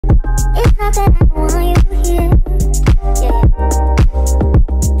not that I don't want you here. Yeah.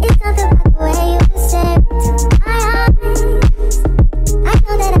 It's something about the way you stare into my eyes. I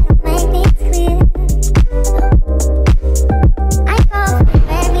know that I don't make things clear. I fall for you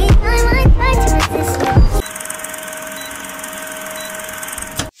every time I try to resist you.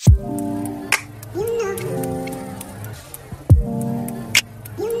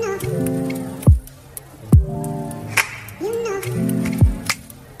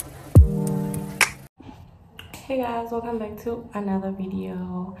 Hey guys, welcome back to another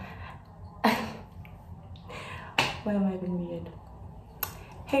video. Why am I being weird?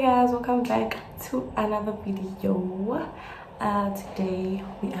 Hey guys, welcome back to another video. Today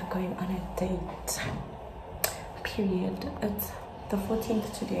we are going on a date. Period. It's the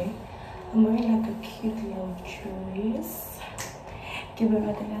 14th today. I'm wearing like a cute little dress. Give it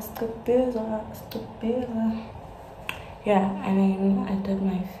like a stupeza. Yeah, I mean, I did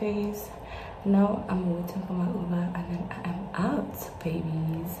my face. Now I'm waiting for my Uber and then I am out,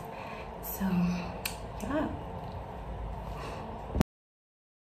 babies. So yeah.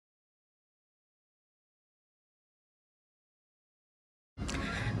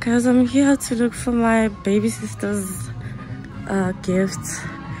 Guys, I'm here to look for my baby sister's gifts.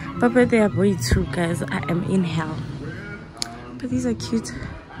 But they are way too, guys. I am in hell. But these are cute.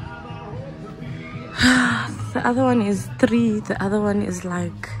 The other one is 3. The other one is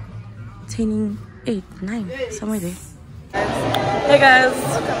like turning 8, 9, somewhere there. Hey guys,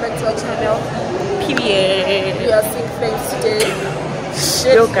 Welcome back to our channel. period. We are seeing things today.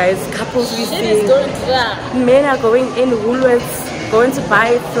 Shit. Yo guys, couples we Shit see. is going down. Men are going in Woolworths, going to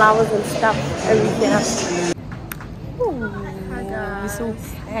buy flowers and stuff, and we here. Hi guys. So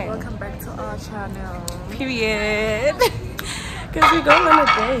Welcome back to our channel. period. Because we're going on a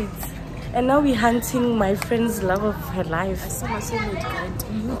date. And now we're hunting my friend's love of her life.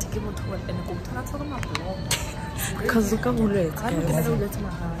 Because look at Woolworths,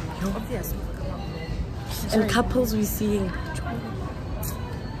 guys. And couples we're seeing.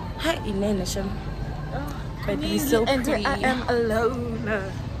 Hi, Inenasham. But we're so And pretty. I am alone.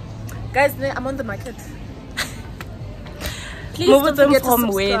 Guys, I'm on the market. Please Move don't them forget from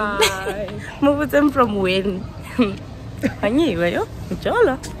to when? subscribe. Move them from when? Anyway,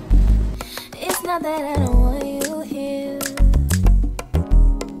 Jola. It's not that I don't want you here.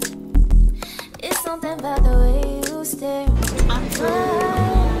 It's something about the way you stare into my eyes.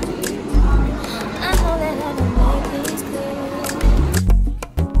 I know that I don't make things clear.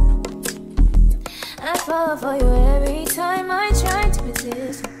 I fall for you every time I try to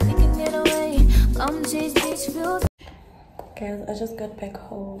resist. We can get away. Come chase beach views. Guys, I just got back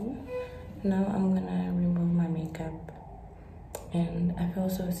home. Now I'm gonna remove my makeup. And I feel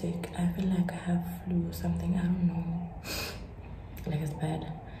so sick. I feel like I have flu or something. I don't know. Like it's bad.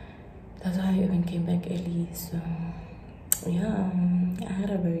 That's why I even came back early. So yeah, I had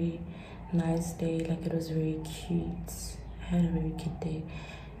a very nice day. Like it was very cute. I had a very cute day.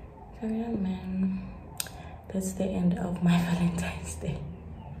 So yeah, man. That's the end of my Valentine's Day.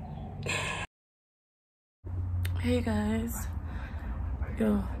 Hey guys.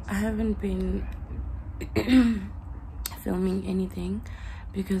 Yo, I haven't been filming anything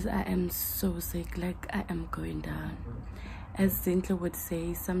because I am so sick. Like I am going down. As Zintle would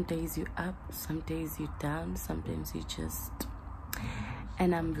say, some days you up, some days you down, sometimes you just,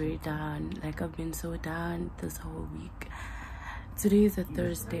 and I'm very down. Like I've been so down this whole week. Today is a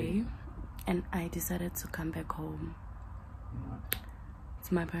Thursday and I decided to come back home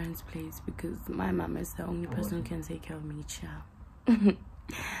to my parents' place because my mom is the only person who can take care of me, child.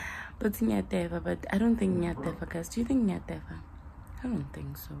 But I don't think Nyatefa, guys. Do you think Nyatefa? I don't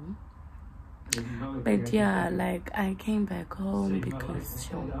think so. But yeah, like I came back home because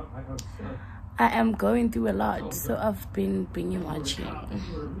I am going through a lot. So I've been binging watching.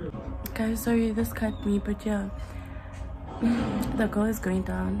 Guys, sorry this cut me, but yeah. The girl is going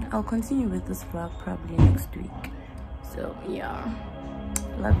down. I'll continue with this vlog probably next week. So yeah.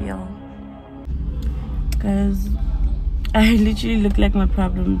 Love y'all. Guys, I literally look like my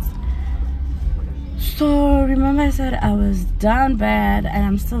problems. So remember I said I was down bad and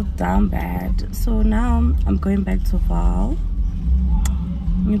I'm still down bad. So now I'm going back to Val.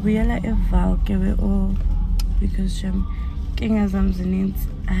 Because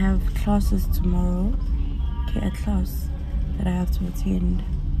I have classes tomorrow. Okay, a class that I have to attend.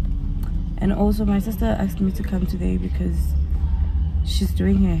 And also my sister asked me to come today because she's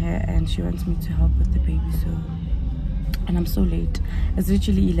doing her hair and she wants me to help with the baby. So, and I'm so late. It's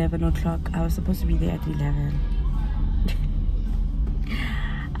literally 11 o'clock. I was supposed to be there at 11.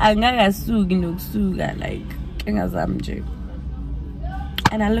 Like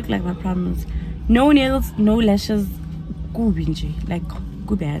and I look like my problems. No nails, no lashes, like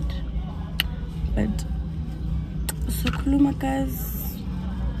go bad. But so kuluma, guys.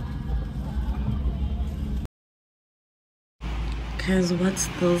 Guys, what's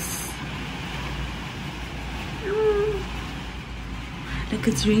this? Like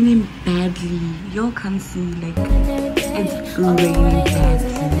it's raining badly. Y'all can't see, like it's raining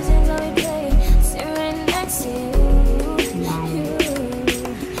badly.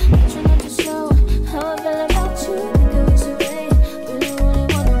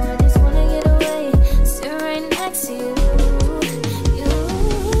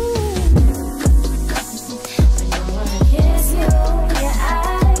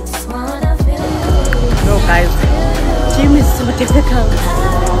 Difficult,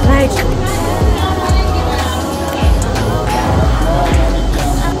 like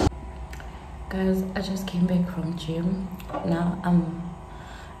guys, I just came back from gym. Now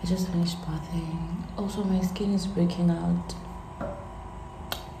I just finished bathing. Also my skin is breaking out.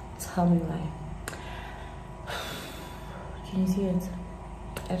 Tell me why. Can you see it?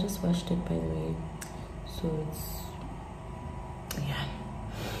 I just washed it, by the way, so it's, yeah.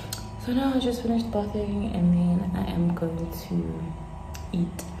 So now I just finished bathing and then I am going to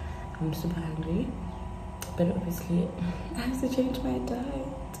eat. I'm super hungry, but obviously I have to change my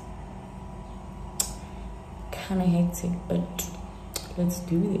diet. Kinda hectic, but let's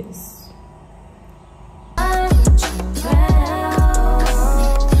do this.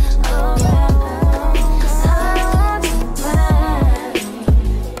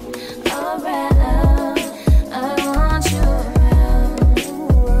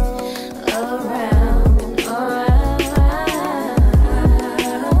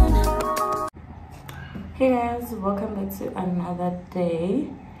 Hey guys, welcome back to another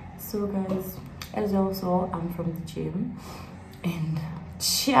day. So guys, as you all saw, I'm from the gym and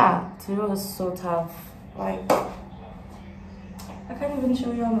yeah, today was so tough. Like I can't even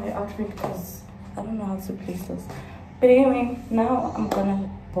show you my outfit because I don't know how to place this. But anyway, now I'm gonna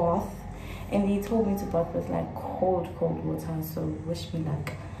bath, and they told me to bath with like cold water, so wish me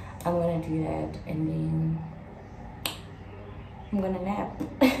luck. I'm gonna do that and then I'm gonna nap.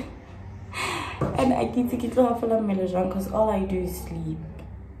 And I get to get because all I do is sleep.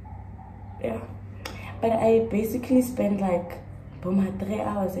 Yeah, but I basically spend like 3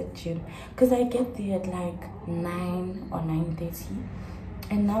 hours at gym because I get there at like 9 or 9:30,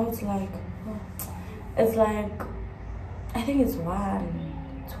 and now it's like I think it's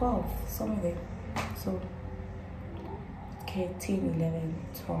 1:12 something. So okay, 10, 11,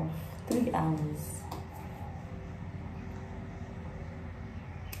 12, 3 hours.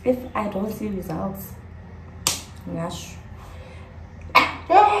 If I don't see results, gosh.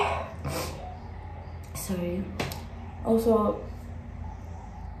 Sorry. Also,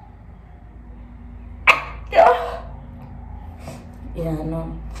 yeah,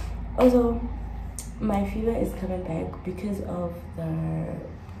 no. Also, my fever is coming back because of the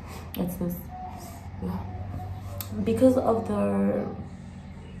what's this? Because of the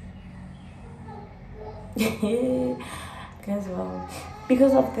guys, well,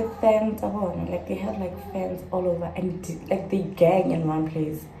 because of the fans, like they have like fans all over and like they gang in one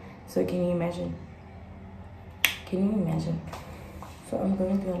place. So can you imagine? Can you imagine? So I'm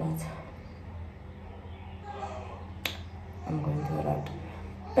going through a lot.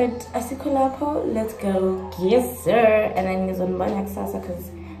 But asikolapo, let's go. Yes sir. And then there's on one exercise because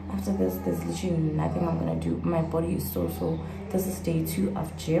after this there's literally nothing I'm gonna do. My body is so this is day 2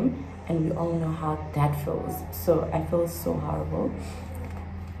 of gym and we all know how that feels. So I feel so horrible.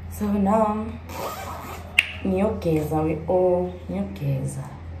 So now nyogeza, we all nyogeza.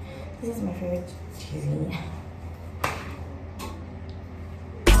 This is my favorite cheesy.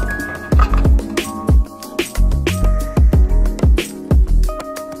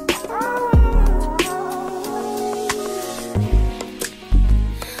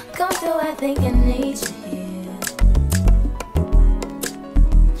 think I need you here.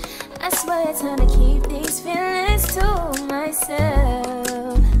 I swear it's time to keep these feelings to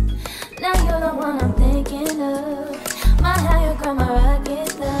myself. Now you're the one I'm thinking of. My higher ground, my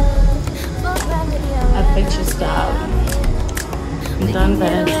rocket love. I bet you stop. I'm done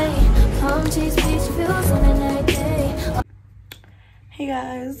bad. Hey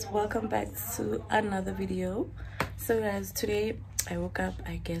guys, welcome back to another video. So guys, today I woke up,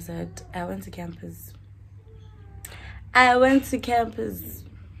 I guess that I went to campus.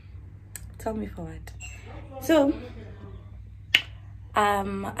 Tell me for what. So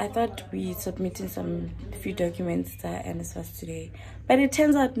I thought we submitted some few documents to NSFAS today, but it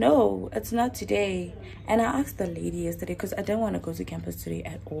turns out no, it's not today. And I asked the lady yesterday because I don't want to go to campus today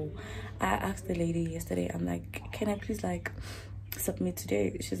at all. I asked the lady yesterday, I'm like, can I please like submit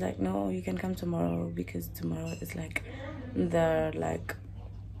today? She's like, no, you can come tomorrow because tomorrow is like the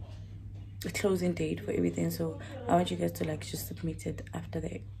closing date for everything. So I want you guys to like just submit it after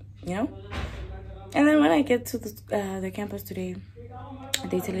the, you know. And then when I get to the campus today,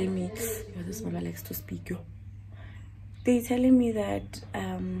 they telling me, yo, this mama likes to speak, yo. They telling me that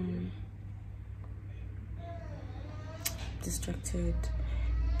distracted.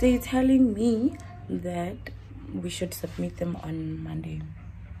 They telling me that we should submit them on Monday.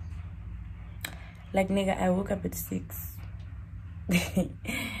 Like, nigga, I woke up at 6.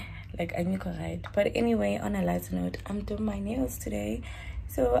 Like, I knew right. But anyway, on a lighter note, I'm doing my nails today,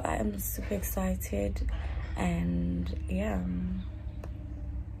 so I'm super excited. And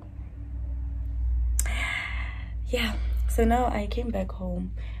yeah, so now I came back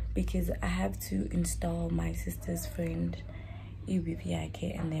home because I have to install my sister's friend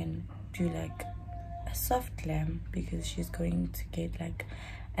UBPIK and then do like a soft glam because she's going to get like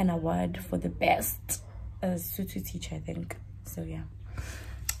an award for the best Sutu teacher, I think. So yeah,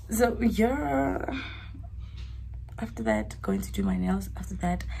 after that, going to do my nails. After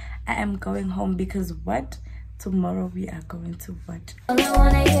that, I am going home because what? Tomorrow we are going to what? All I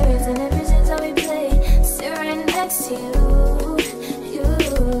wanna hear is in every time we play, sitting next to you.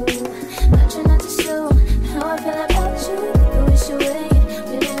 Not trying not to show how I feel about you. You wish you wait,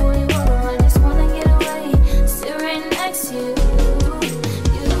 really want, I just wanna get away, sitting next to you.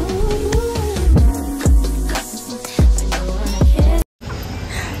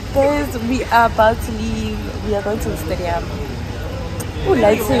 Guys, we are about to leave. We are going to the stadium. Who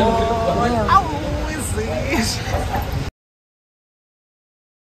likes him?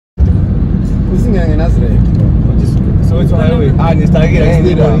 So it's highway. Ni stagi game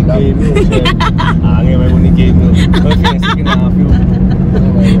game. Angin main bunyi game. Okay, second half you.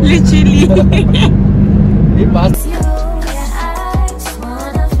 Literally. Pas.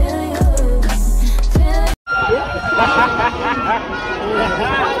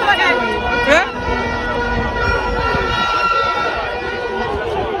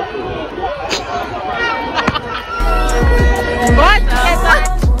 What?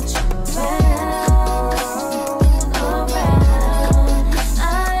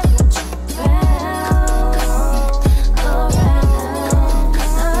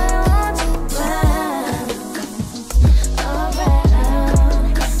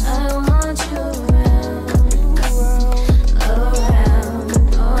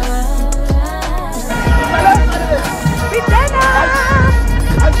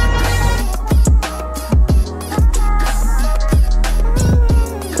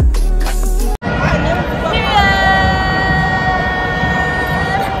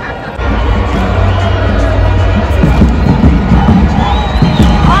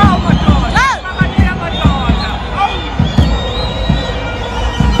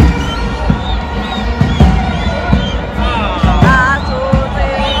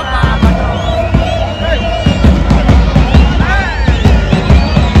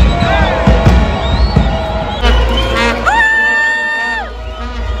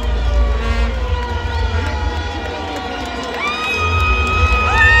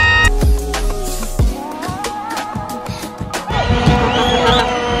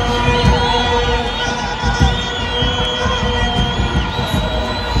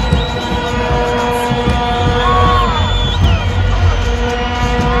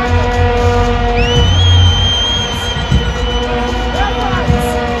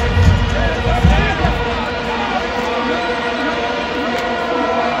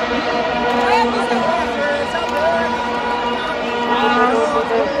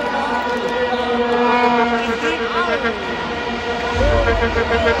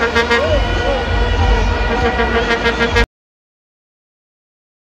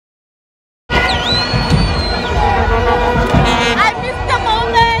 I missed the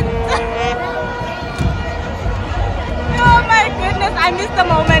moment. Oh my goodness, I missed the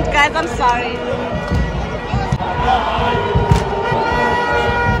moment, guys. I'm sorry.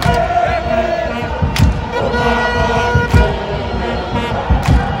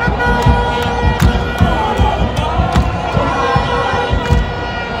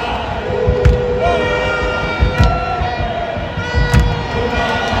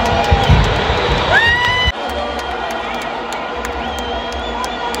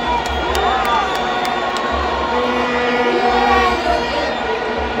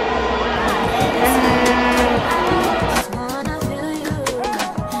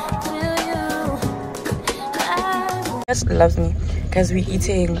 just loves me because we're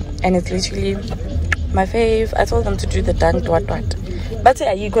eating and it's literally my fave. I told them to do the dunked what, but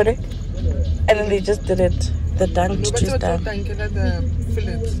yeah, you got it, and then they just did it. The dunked just done.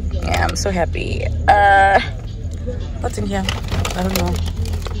 Yeah, I'm so happy. What's in here? I don't know,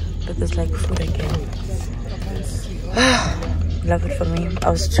 but there's like food again. Love it for me. I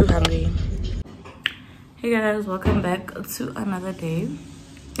was too hungry. Hey guys, welcome back to another day.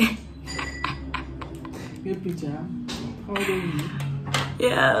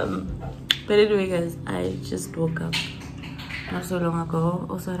 Yeah, but anyway guys, I just woke up not so long ago.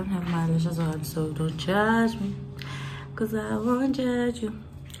 Also, I don't have my lashes on, so don't judge me because I won't judge you.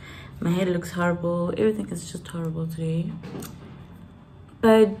 My hair looks horrible. Everything is just horrible today.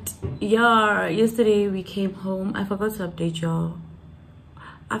 But yeah, yesterday we came home. I forgot to update y'all.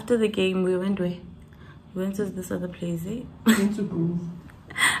 After the game, we went where? We went to this other place, eh?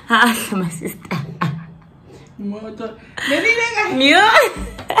 My sister.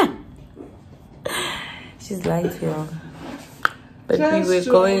 She's light here. But we were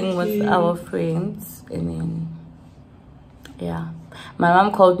going with our friends, and then yeah, my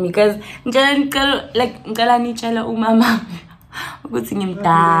mom called me because like umama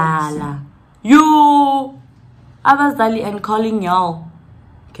you abazali and calling y'all.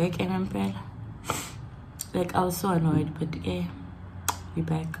 Okay, like I was so annoyed, but yeah, we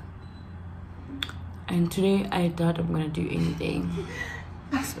back. And today I doubt I'm gonna do anything.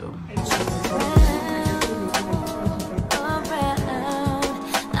 So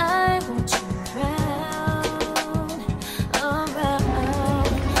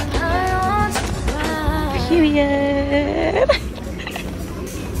period.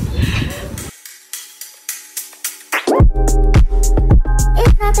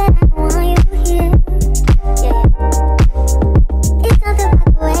 It's not that I don't want you here. Yeah. It's something about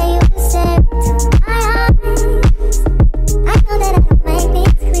the way you say it to my eyes. I know that I don't make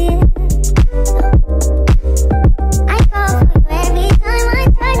things clear. I fall for you every time I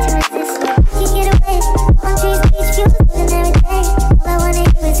try to resist you. You get away. On trees, beach views, and every day. All I wanna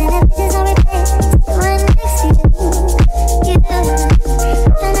do is end up just on replay. Still right next to you. You do.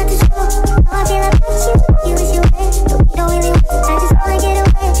 Try not to show how I feel about you. You wish you were. But we don't really want to. I just wanna get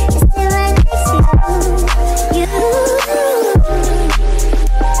away. It's still right next to you.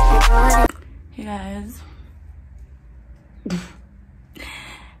 hey guys.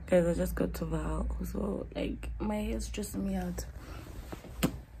 Guys, I just got to Val. Also, like, my hair is stressing me out.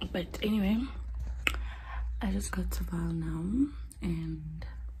 But anyway, I just got to Val now, and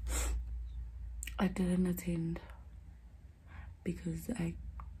I didn't attend because I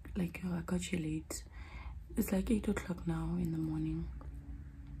got you late. It's like 8 o'clock now in the morning.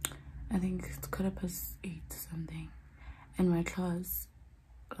 I think it's 8:15 something, and my class,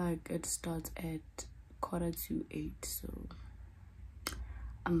 like, it starts at 7:45, so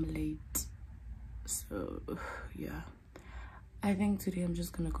I'm late. So yeah, I think today I'm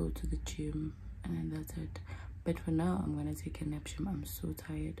just gonna go to the gym and then that's it. But for now, I'm gonna take a nap. I'm so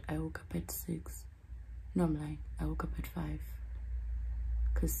tired. I woke up at 6. No, I'm lying. I woke up at 5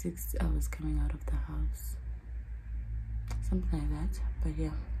 because 6 I was coming out of the house, something like that. But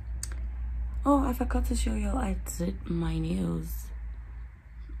yeah. Oh, I forgot to show y'all I did my nails.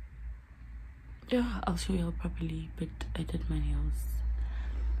 Yeah, I'll show y'all properly, but I did my nails.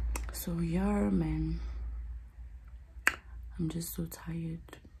 So yeah, man, I'm just so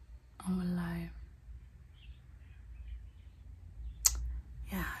tired. I won't lie.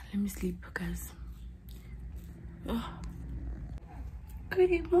 Yeah, let me sleep, guys. Oh.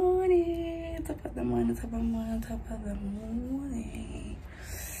 Good morning. Top of the morning, top of the morning, top of the morning.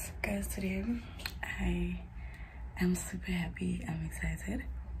 Guys, today I am super happy. I'm excited.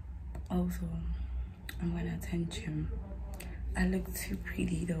 Also, I'm gonna attend gym. I look too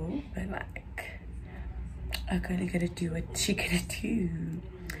pretty though, but like, I kinda gotta do what she gotta do.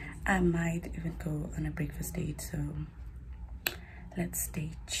 I might even go on a breakfast date, so let's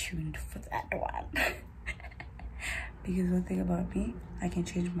stay tuned for that one. Because one thing about me, I can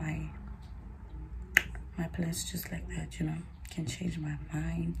change my plans just like that, you know. Can change my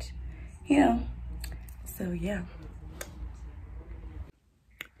mind, you know. So yeah.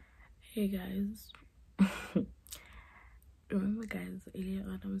 Hey guys. Remember guys, earlier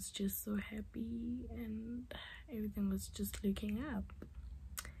on I was just so happy and everything was just looking up.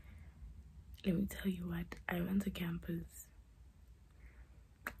 Let me tell you what, I went to campus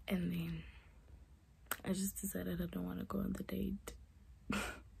and then I just decided I don't want to go on the date. I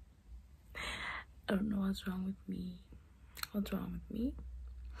don't know what's wrong with me. What's wrong with me?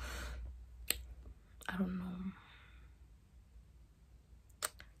 I don't know.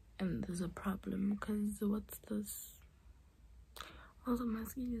 And there's a problem because what's this? Also, my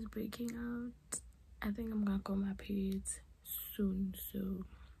skin is breaking out. I think I'm gonna go my periods soon, so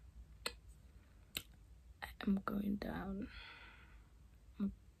I'm going down.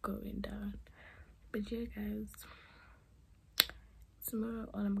 But yeah, guys, tomorrow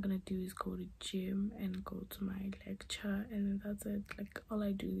all I'm gonna do is go to gym and go to my lecture, and that's it. Like, all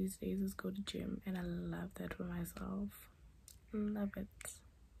I do these days is go to gym, and I love that for myself. Love it.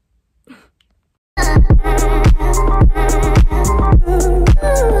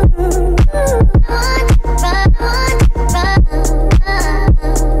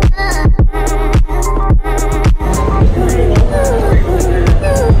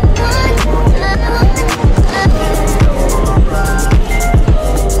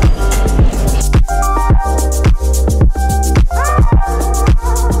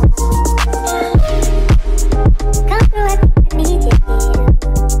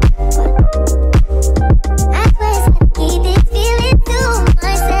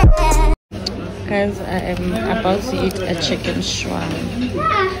 Guys, I am about to eat a chicken shawarma.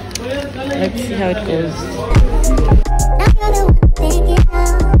 Let's see how it goes.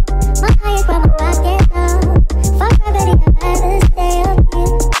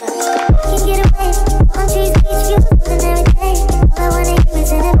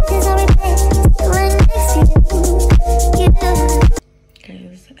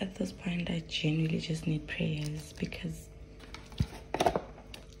 Guys, at this point I genuinely just need prayers, because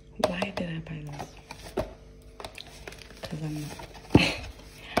why did I buy this? Because I'm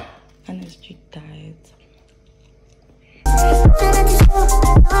on a strict diet. I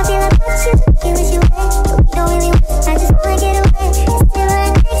just wanna get away.